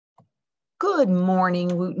Good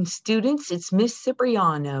morning, Wooten students. It's Miss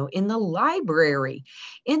Cipriano in the library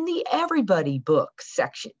in the Everybody book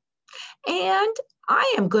section. And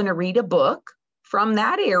I am going to read a book from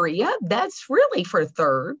that area that's really for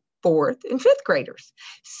third, fourth, and fifth graders.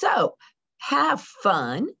 So have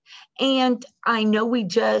fun. And I know we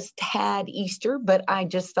just had Easter, but I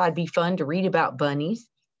just thought it'd be fun to read about bunnies.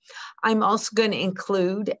 I'm also going to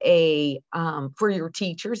include for your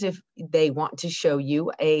teachers, if they want to show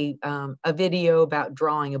you a video about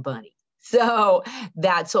drawing a bunny. So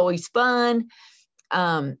that's always fun.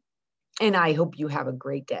 And I hope you have a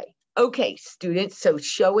great day. Okay, students, so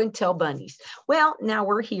show and tell bunnies. Well, now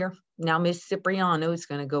we're here. Now Miss Cipriano is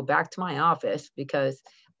going to go back to my office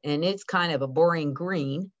and it's kind of a boring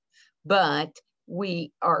green, but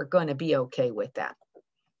we are going to be okay with that.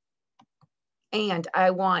 And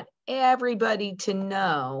I want everybody to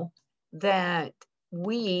know that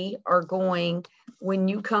we are going, when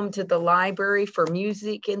you come to the library for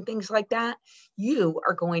music and things like that, you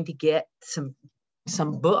are going to get some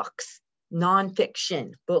books,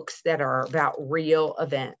 nonfiction books that are about real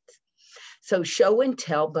events. So Show and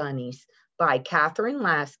Tell Bunnies by Catherine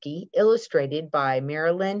Lasky, illustrated by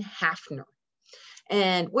Marilyn Hafner.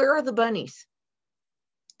 And where are the bunnies?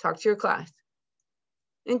 Talk to your class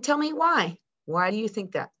and tell me why. Why do you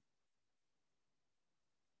think that?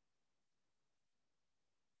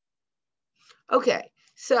 Okay,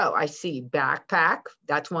 so I see backpack.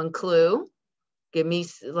 That's one clue.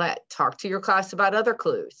 Talk to your class about other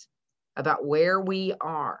clues, about where we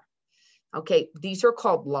are. Okay, these are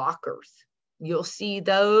called lockers. You'll see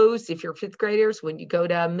those if you're fifth graders when you go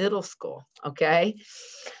to middle school, okay?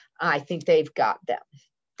 I think they've got them.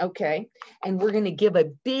 Okay, and we're going to give a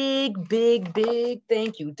big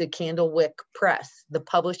thank you to Candlewick Press, the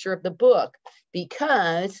publisher of the book,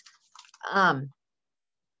 because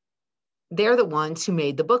they're the ones who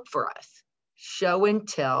made the book for us. Show and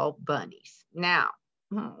Tell Bunnies. Now,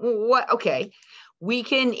 what? Okay, we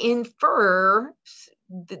can infer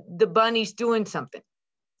the bunny's doing something.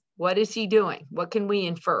 What is he doing? What can we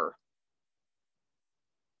infer?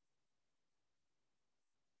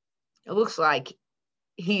 It looks like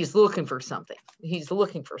he's looking for something. He's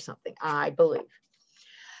looking for something, I believe.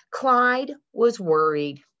 Clyde was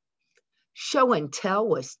worried. Show and Tell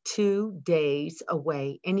was 2 days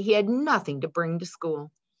away, and he had nothing to bring to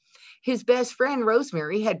school. His best friend,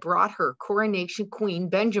 Rosemary, had brought her Coronation Queen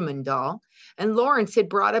Benjamin doll, and Lawrence had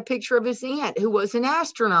brought a picture of his aunt, who was an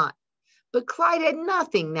astronaut. But Clyde had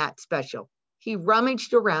nothing that special. He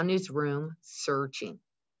rummaged around his room, searching.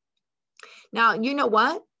 Now, you know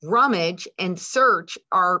what? Rummage and search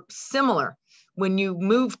are similar. When you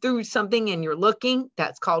move through something and you're looking,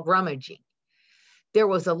 that's called rummaging. There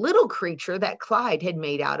was a little creature that Clyde had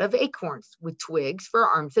made out of acorns with twigs for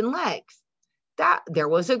arms and legs. There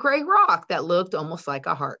was a gray rock that looked almost like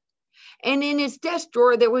a heart. And in his desk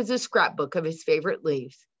drawer, there was a scrapbook of his favorite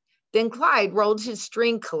leaves. Then Clyde rolled his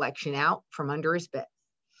string collection out from under his bed.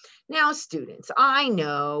 Now, students, I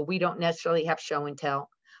know we don't necessarily have show and tell,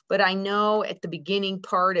 but I know at the beginning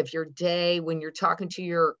part of your day when you're talking to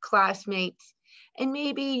your classmates and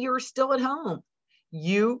maybe you're still at home,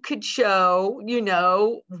 you could show,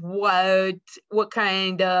 what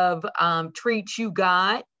kind of treats you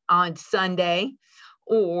got on Sunday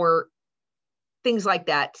or things like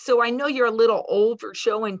that. So I know you're a little old for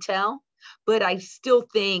show and tell, but I still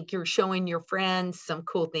think you're showing your friends some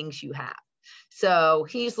cool things you have. So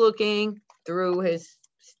he's looking through his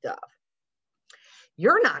stuff.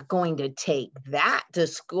 You're not going to take that to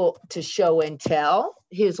school to show and tell,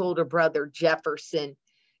 his older brother Jefferson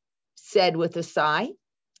said with a sigh.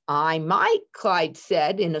 I might, Clyde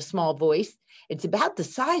said in a small voice. It's about the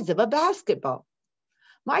size of a basketball.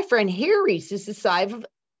 My friend Harry's is the size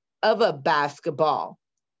of a basketball.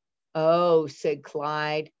 Oh, said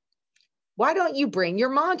Clyde. Why don't you bring your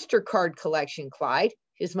monster card collection, Clyde?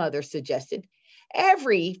 His mother suggested.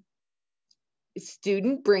 Every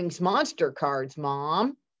student brings monster cards,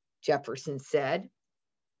 Mom, Jefferson said.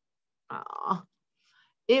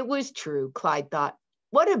 It was true, Clyde thought.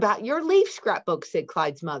 What about your leaf scrapbook, said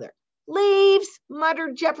Clyde's mother. Leaves,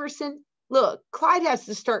 muttered Jefferson. Look, Clyde has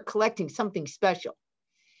to start collecting something special.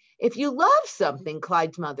 If you love something,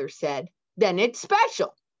 Clyde's mother said, then it's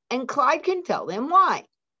special, and Clyde can tell them why.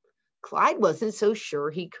 Clyde wasn't so sure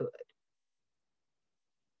he could.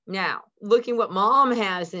 Now, looking what Mom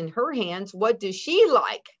has in her hands, what does she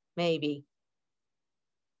like, maybe?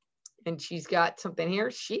 And she's got something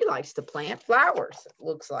here. She likes to plant flowers, it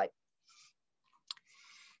looks like.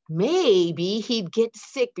 Maybe he'd get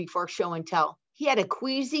sick before show and tell. He had a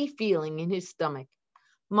queasy feeling in his stomach.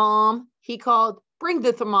 Mom, he called, bring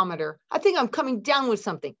the thermometer. I think I'm coming down with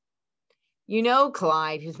something. You know,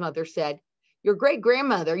 Clyde, his mother said, your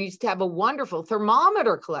great-grandmother used to have a wonderful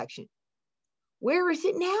thermometer collection. Where is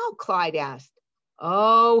it now? Clyde asked.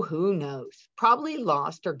 Oh, who knows? Probably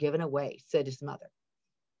lost or given away, said his mother.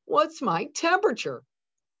 What's my temperature?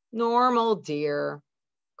 Normal, dear,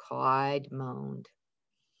 Clyde moaned.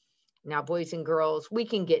 Now, boys and girls, we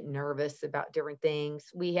can get nervous about different things.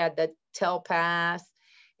 We had the telepass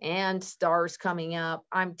and stars coming up.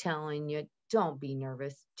 I'm telling you, don't be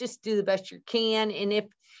nervous. Just do the best you can. And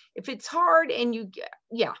if it's hard and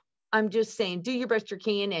yeah, I'm just saying, do your best you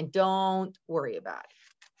can and don't worry about it.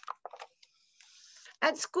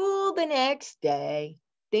 At school the next day,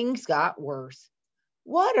 things got worse.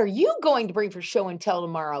 What are you going to bring for show and tell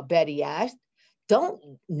tomorrow? Betty asked. Don't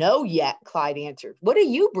know yet, Clyde answered. What are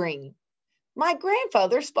you bringing? My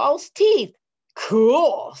grandfather's false teeth.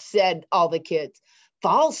 Cool, said all the kids.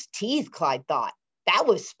 False teeth, Clyde thought. That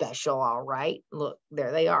was special, all right. Look,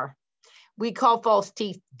 there they are. We call false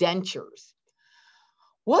teeth dentures.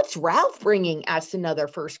 What's Ralph bringing? Asked another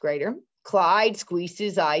first grader. Clyde squeezed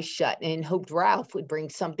his eyes shut and hoped Ralph would bring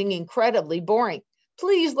something incredibly boring.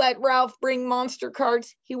 Please let Ralph bring monster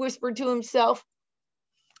cards, he whispered to himself.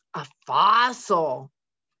 A fossil,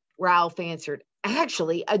 Ralph answered.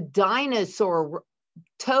 Actually, a dinosaur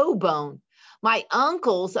toe bone. My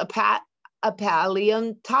uncle's a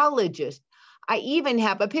paleontologist. I even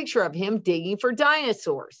have a picture of him digging for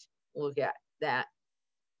dinosaurs. Look at that.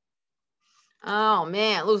 Oh,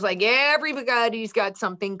 man, it looks like everybody's got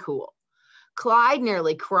something cool. Clyde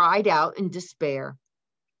nearly cried out in despair.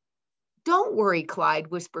 Don't worry, Clyde,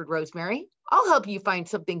 whispered Rosemary. I'll help you find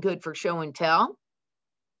something good for show and tell.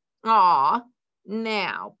 Aw,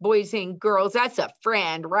 now, boys and girls, that's a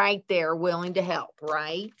friend right there willing to help,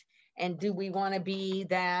 right? And do we want to be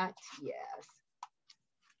that? Yes.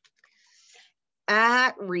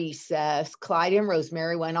 At recess, Clyde and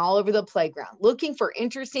Rosemary went all over the playground looking for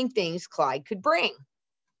interesting things Clyde could bring.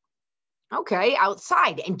 Okay,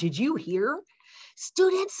 outside. And did you hear?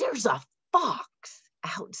 Students, there's a fox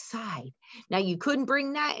outside. Now, you couldn't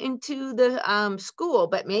bring that into the school,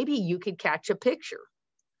 but maybe you could catch a picture.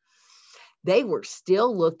 They were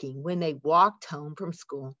still looking when they walked home from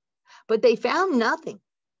school, but they found nothing.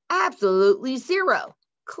 Absolutely zero.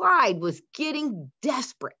 Clyde was getting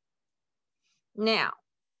desperate. Now,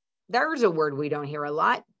 there's a word we don't hear a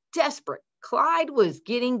lot, desperate. Clyde was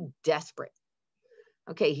getting desperate.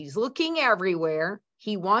 Okay, he's looking everywhere.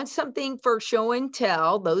 He wants something for show and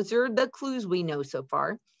tell. Those are the clues we know so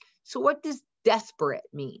far. So what does desperate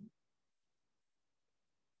mean?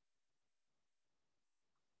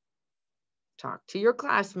 Talk to your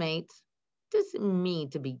classmates. What does it mean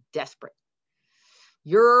to be desperate?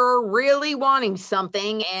 You're really wanting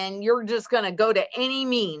something and you're just going to go to any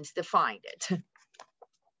means to find it.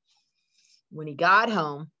 When he got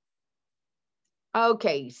home,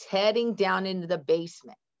 okay, he's heading down into the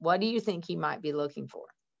basement. What do you think he might be looking for?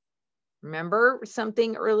 Remember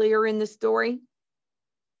something earlier in the story?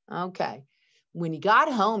 Okay. When he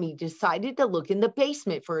got home, he decided to look in the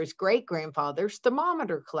basement for his great-grandfather's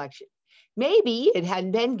thermometer collection. Maybe it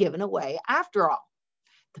hadn't been given away after all.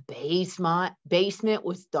 The basement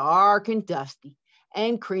was dark and dusty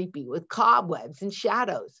and creepy with cobwebs and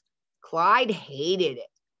shadows. Clyde hated it.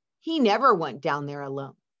 He never went down there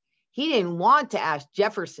alone. He didn't want to ask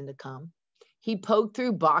Jefferson to come. He poked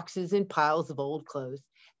through boxes and piles of old clothes.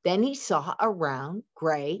 Then he saw a round,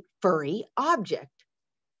 gray, furry object.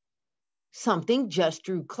 Something just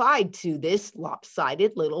drew Clyde to this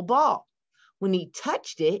lopsided little ball. When he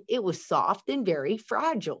touched it, it was soft and very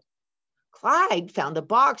fragile. Clyde found the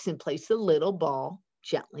box and placed the little ball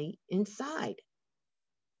gently inside.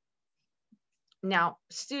 Now,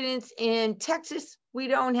 students, in Texas, we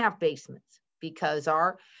don't have basements because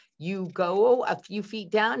you go a few feet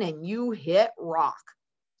down and you hit rock.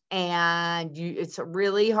 And it's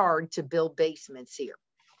really hard to build basements here.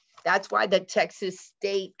 That's why the Texas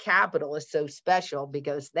State Capitol is so special,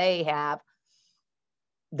 because they have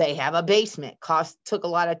a basement. Took a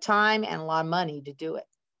lot of time and a lot of money to do it.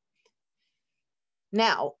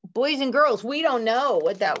 Now, boys and girls, we don't know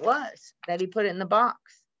what that was that he put in the box.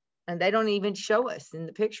 And they don't even show us in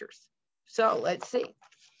the pictures. So let's see.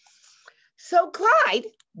 So Clyde,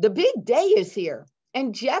 the big day is here.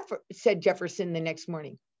 And said Jefferson the next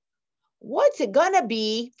morning, what's it gonna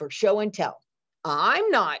be for show and tell?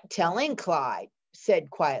 I'm not telling, Clyde said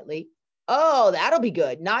quietly. Oh, that'll be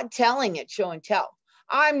good. Not telling at show and tell.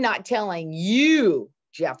 I'm not telling you,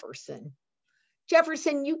 Jefferson.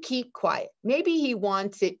 Jefferson, you keep quiet. Maybe he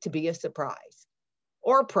wants it to be a surprise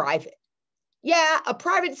or private. Yeah, a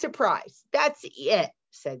private surprise. That's it,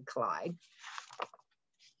 said Clyde.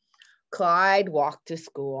 Clyde walked to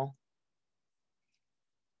school.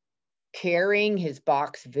 carrying his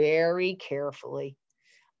box very carefully.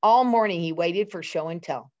 All morning he waited for show and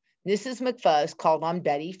tell. Mrs. McFuzz called on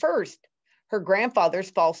Betty first. Her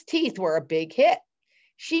grandfather's false teeth were a big hit.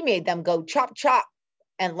 She made them go chop chop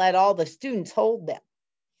and let all the students hold them.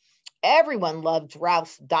 Everyone loved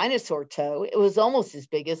Ralph's dinosaur toe. It was almost as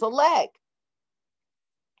big as a leg.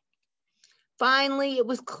 Finally, it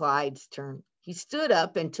was Clyde's turn. He stood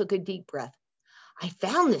up and took a deep breath. I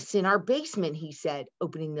found this in our basement, he said,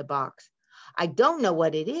 opening the box. I don't know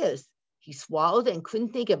what it is. He swallowed and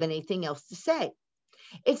couldn't think of anything else to say.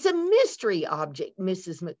 It's a mystery object,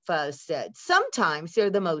 Mrs. McFuzz said. Sometimes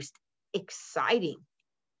they're the most exciting.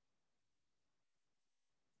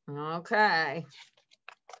 Okay.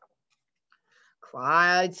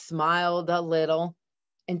 Clyde smiled a little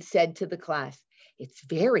and said to the class, it's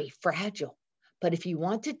very fragile, but if you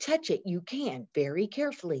want to touch it, you can very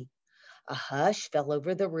carefully. A hush fell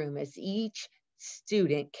over the room as each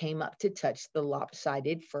student came up to touch the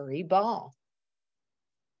lopsided furry ball.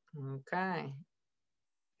 Okay,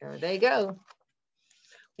 there they go.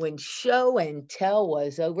 When show and tell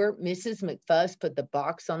was over, Mrs. McFuzz put the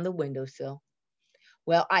box on the windowsill.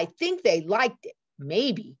 Well, I think they liked it.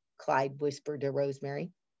 Maybe, Clyde whispered to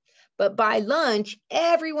Rosemary. But by lunch,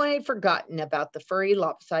 everyone had forgotten about the furry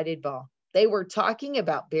lopsided ball. They were talking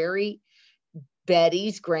about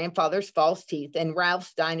Betty's grandfather's false teeth and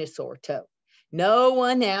Ralph's dinosaur toe. No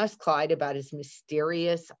one asked Clyde about his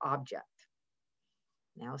mysterious object.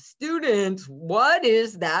 Now, students, what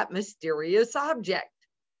is that mysterious object?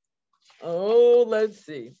 Oh, let's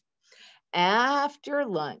see. After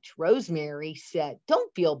lunch, Rosemary said,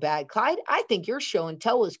 don't feel bad, Clyde. I think your show and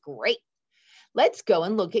tell was great. Let's go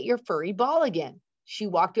and look at your furry ball again. She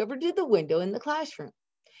walked over to the window in the classroom.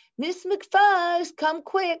 Miss McFuzz, come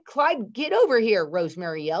quick. Clyde, get over here,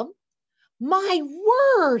 Rosemary yelled. My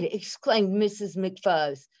word, exclaimed Mrs.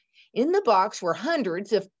 McFuzz. In the box were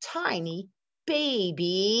hundreds of tiny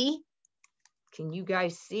baby. Can you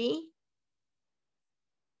guys see?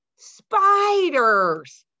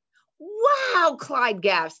 Spiders. Wow, Clyde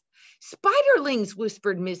gasped. Spiderlings,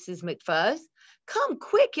 whispered Mrs. McFuzz. Come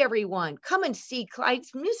quick, everyone. Come and see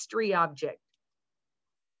Clyde's mystery object.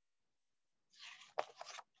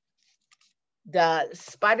 The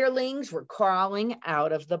spiderlings were crawling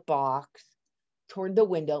out of the box toward the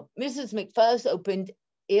window. Mrs. McFuzz opened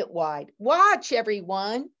it wide. Watch,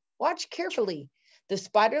 everyone. Watch carefully. The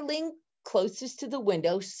spiderling closest to the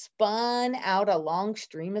window spun out a long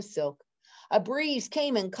stream of silk. A breeze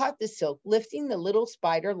came and caught the silk, lifting the little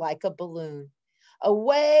spider like a balloon.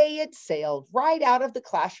 Away it sailed right out of the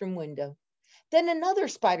classroom window. Then another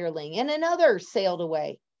spiderling and another sailed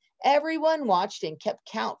away. Everyone watched and kept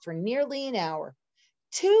count for nearly an hour.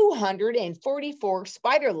 244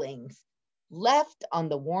 spiderlings left on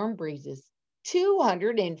the warm breezes.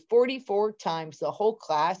 244 times the whole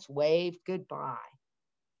class waved goodbye.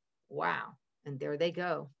 Wow, and there they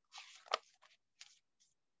go.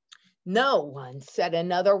 No one said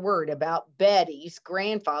another word about Betty's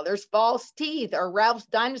grandfather's false teeth or Ralph's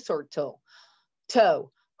dinosaur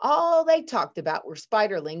toe. All they talked about were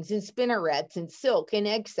spiderlings and spinnerets and silk and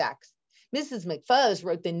egg sacs. Mrs. McFuzz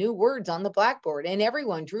wrote the new words on the blackboard, and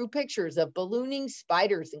everyone drew pictures of ballooning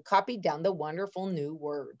spiders and copied down the wonderful new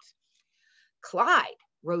words. Clyde,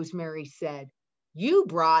 Rosemary said, you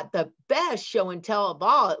brought the best show and tell of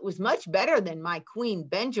all. It was much better than my Queen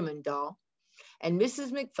Benjamin doll. And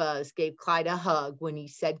Mrs. McFuzz gave Clyde a hug when he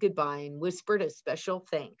said goodbye and whispered a special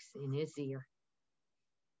thanks in his ear.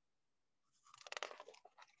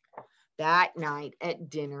 That night at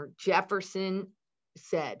dinner, Jefferson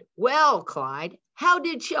said, well, Clyde, how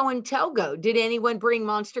did show and tell go? Did anyone bring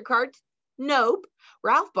monster cards? Nope.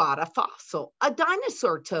 Ralph bought a fossil, a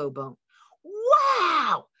dinosaur toe bone.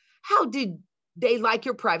 Wow! How did they like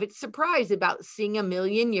your private surprise about seeing a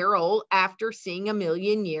million-year-old after seeing a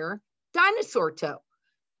million-year dinosaur toe?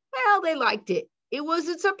 Well, they liked it. It was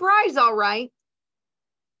a surprise, all right.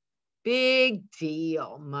 Big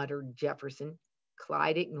deal, muttered Jefferson.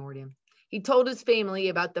 Clyde ignored him. He told his family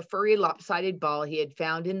about the furry lopsided ball he had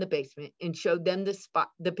found in the basement and showed them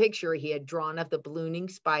the picture he had drawn of the ballooning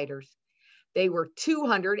spiders. They were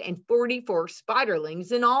 244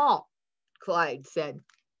 spiderlings in all, Clyde said.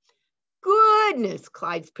 Goodness,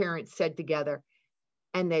 Clyde's parents said together,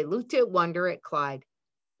 and they looked at wonder at Clyde.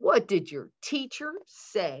 What did your teacher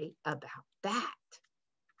say about that?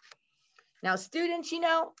 Now, students,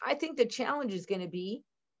 I think the challenge is going to be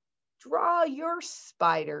draw your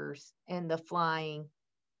spiders and the flying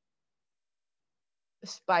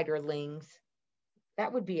spiderlings.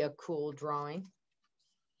 That would be a cool drawing.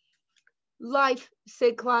 Life,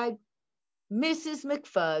 said Clyde. Mrs.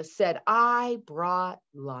 McFuzz said, I brought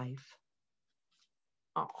life.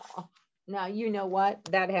 Aw. Now, you know what?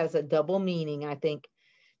 That has a double meaning, I think.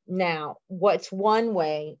 Now, what's one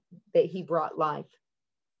way that he brought life?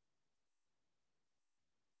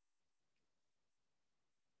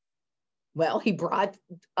 Well, he brought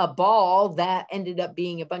a ball that ended up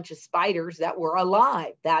being a bunch of spiders that were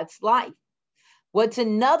alive. That's life. What's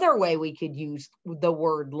another way we could use the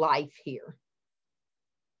word life here?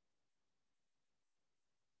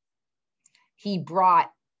 He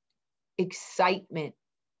brought excitement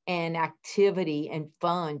and activity and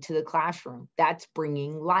fun to the classroom. That's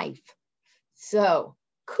bringing life. So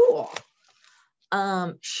cool.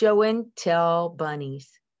 Show and tell bunnies.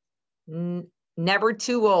 Never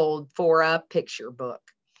too old for a picture book.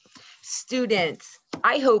 Students,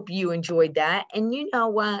 I hope you enjoyed that. And you know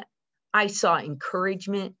what? I saw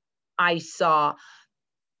encouragement. I saw,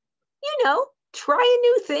 try a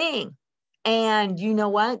new thing. And you know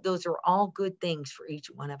what? Those are all good things for each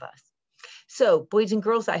one of us. So, boys and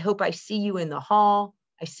girls, I hope I see you in the hall.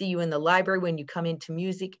 I see you in the library when you come into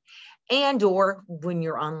music and or when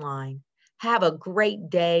you're online. Have a great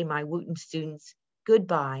day, my Wooten students.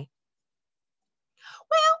 Goodbye.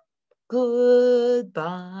 Well,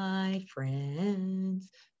 goodbye, friends.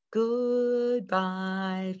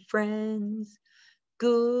 Goodbye, friends.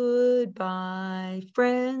 Goodbye,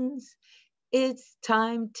 friends. It's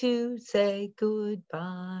time to say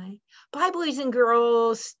goodbye. Bye, boys and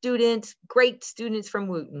girls, students, great students from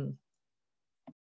Wooten.